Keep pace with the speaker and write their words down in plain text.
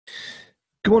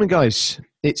Good morning, guys.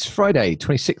 It's Friday,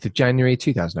 26th of January,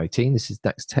 2018. This is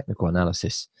Dax Technical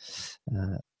Analysis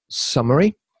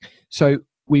summary. So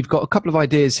we've got a couple of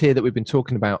ideas here that we've been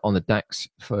talking about on the DAX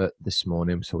for this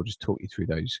morning. So we'll just talk you through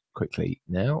those quickly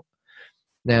now.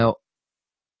 Now,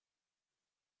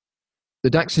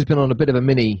 the DAX has been on a bit of a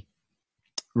mini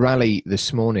rally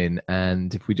this morning,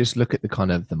 and if we just look at the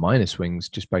kind of the minor swings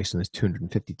just based on this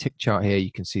 250 tick chart here, you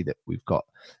can see that we've got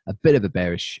a bit of a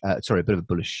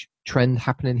bullish trend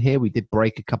happening here. We did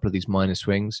break a couple of these minor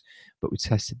swings, but we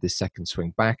tested this second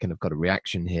swing back and have got a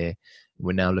reaction here.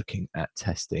 We're now looking at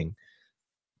testing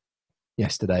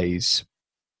yesterday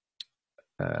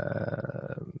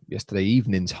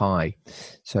evening's high.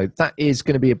 So that is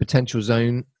going to be a potential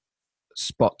zone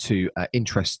spot to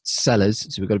interest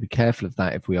sellers. So we've got to be careful of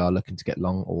that if we are looking to get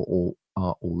long or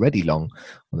are already long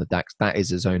on the DAX. That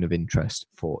is a zone of interest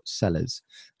for sellers.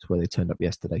 That's where they turned up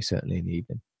yesterday, certainly in the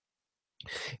evening.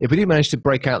 If we do manage to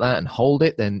break out that and hold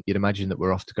it, then you'd imagine that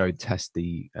we're off to go test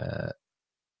the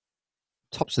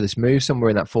tops of this move, somewhere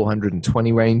in that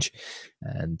 420 range.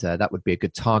 And that would be a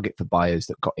good target for buyers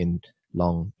that got in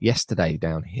long yesterday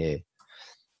down here.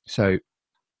 So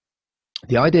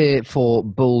the idea for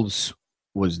bulls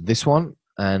was this one,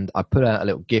 and I put out a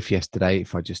little GIF yesterday.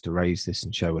 If I just erase this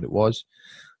and show what it was,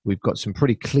 we've got some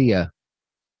pretty clear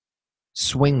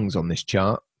swings on this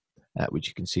chart, which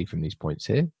you can see from these points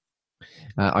here.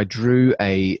 I drew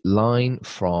a line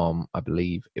from, I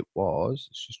believe it was,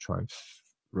 let's just try and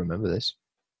remember this.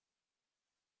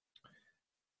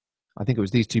 I think it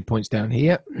was these 2 points down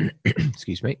here.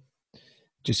 Excuse me.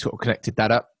 Just sort of connected that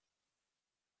up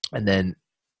and then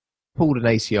pulled an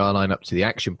ACR line up to the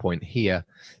action point here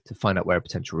to find out where a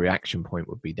potential reaction point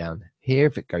would be down here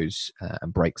if it goes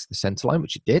and breaks the center line,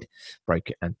 which it did, break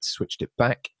it and switched it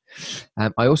back.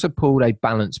 I also pulled a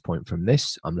balance point from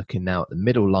this. I'm looking now at the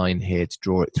middle line here to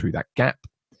draw it through that gap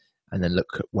and then look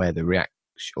at where the reaction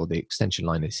or the extension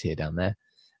line is here down there.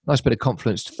 Nice bit of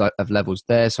confluence of levels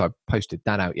there. So I posted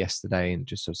that out yesterday and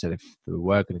just sort of said if we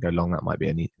were going to go long, that might be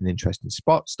an interesting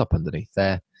spot. Stop underneath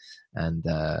there and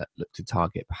look to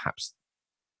target perhaps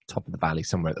top of the valley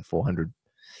somewhere at the 400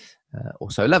 or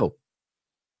so level.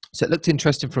 So it looked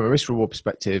interesting from a risk reward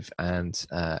perspective, and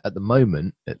at the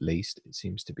moment, at least, it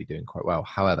seems to be doing quite well.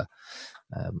 However,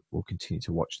 we'll continue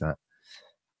to watch that.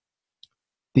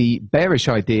 The bearish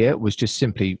idea was just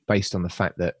simply based on the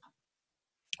fact that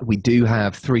we do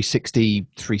have 360,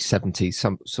 370,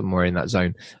 somewhere in that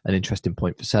zone, an interesting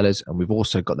point for sellers. And we've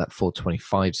also got that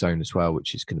 425 zone as well,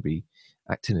 which is going to be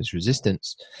acting as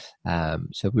resistance.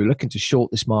 So if we're looking to short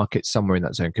this market, somewhere in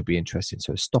that zone could be interesting.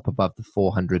 So a stop above the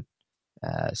 400,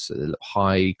 so a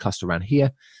high cluster around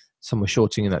here. Somewhere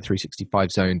shorting in that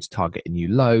 365 zone to target a new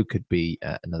low could be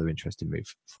another interesting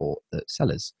move for the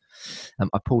sellers.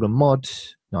 I pulled a mod.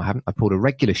 No, I haven't. I pulled a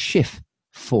regular shift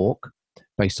fork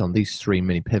based on these three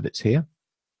mini pivots here.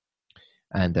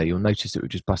 And you'll notice that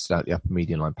we've just busted out the upper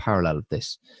median line parallel of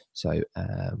this. So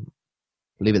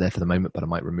leave it there for the moment, but I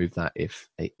might remove that if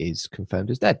it is confirmed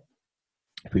as dead,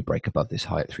 if we break above this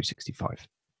high at 365.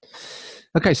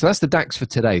 Okay, so that's the DAX for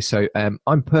today. So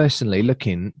I'm personally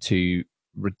looking to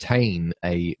retain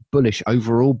a bullish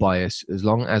overall bias as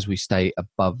long as we stay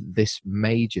above this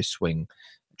major swing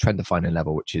trend defining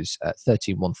level, which is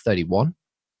 13,131.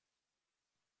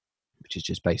 Which is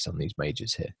just based on these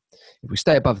majors here. If we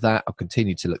stay above that, I'll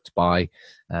continue to look to buy.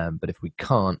 But if we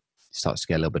can't, it starts to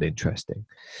get a little bit interesting.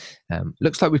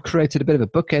 Looks like we've created a bit of a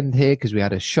bookend here because we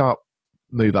had a sharp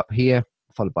move up here,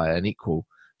 followed by an equal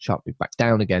sharp move back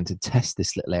down again to test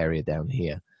this little area down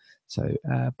here. So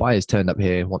buyers turned up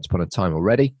here once upon a time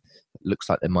already. It looks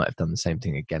like they might have done the same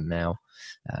thing again now.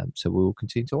 So we'll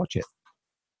continue to watch it.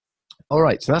 All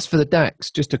right, so that's for the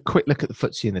DAX. Just a quick look at the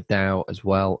FTSE and the Dow as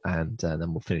well, and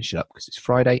then we'll finish it up because it's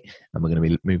Friday, and we're going to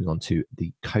be moving on to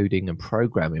the coding and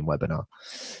programming webinar.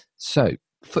 So,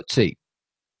 FTSE,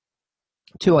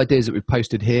 two ideas that we've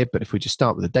posted here, but if we just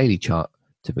start with the daily chart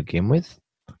to begin with.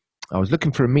 I was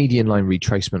looking for a median line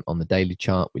retracement on the daily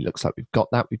chart. It looks like we've got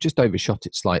that. We've just overshot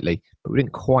it slightly, but we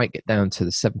didn't quite get down to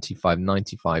the 75,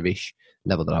 95-ish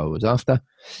level that I was after.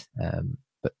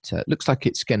 But looks like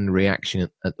it's getting a reaction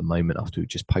at the moment after we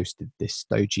just posted this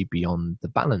doji beyond the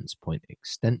balance point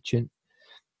extension.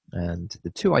 And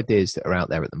the two ideas that are out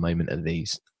there at the moment are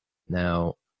these.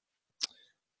 Now,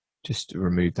 just to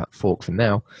remove that fork for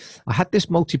now, I had this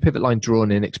multi-pivot line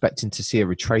drawn in expecting to see a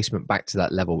retracement back to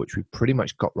that level, which we've pretty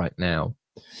much got right now.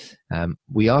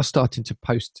 We are starting to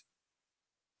post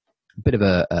a bit of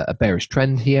a bearish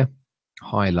trend here.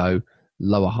 High, low,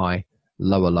 lower, high,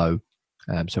 lower, low.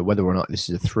 So whether or not this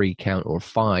is a 3 count or a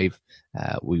 5,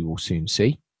 we will soon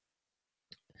see.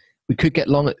 We could get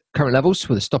long at current levels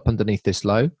with a stop underneath this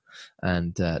low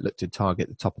and look to target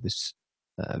the top of this,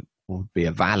 would be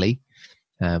a valley.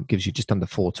 Gives you just under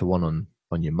 4 to 1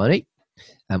 on your money.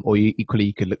 Or equally,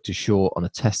 you could look to short on a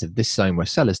test of this zone where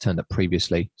sellers turned up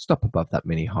previously, stop above that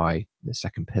mini high, the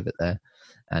second pivot there,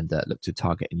 and look to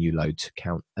target a new low to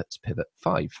count at pivot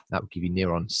 5. That would give you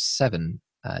near on 7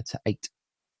 to 8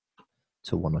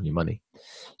 to 1 on your money.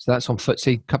 So that's on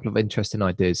FTSE. A couple of interesting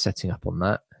ideas setting up on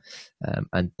that.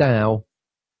 And now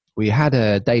we had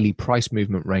a daily price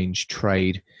movement range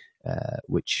trade,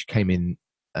 which came in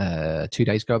 2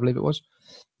 days ago, I believe it was.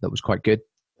 That was quite good.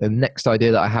 The next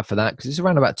idea that I have for that, because it's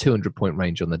around about 200-point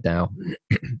range on the Dow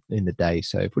in the day.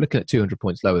 So if we're looking at 200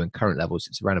 points lower than current levels,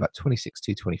 it's around about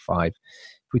 26,225.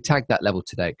 If we tag that level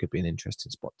today, it could be an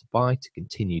interesting spot to buy to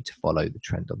continue to follow the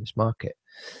trend on this market.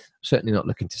 I'm certainly not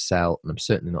looking to sell, and I'm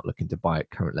certainly not looking to buy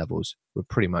at current levels. We're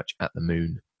pretty much at the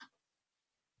moon.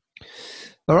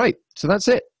 All right, so that's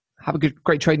it. Have a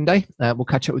great trading day. We'll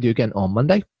catch up with you again on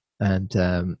Monday.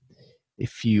 And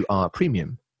if you are a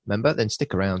premium member, then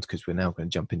stick around because we're now going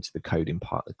to jump into the coding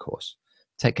part of the course.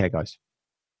 Take care, guys.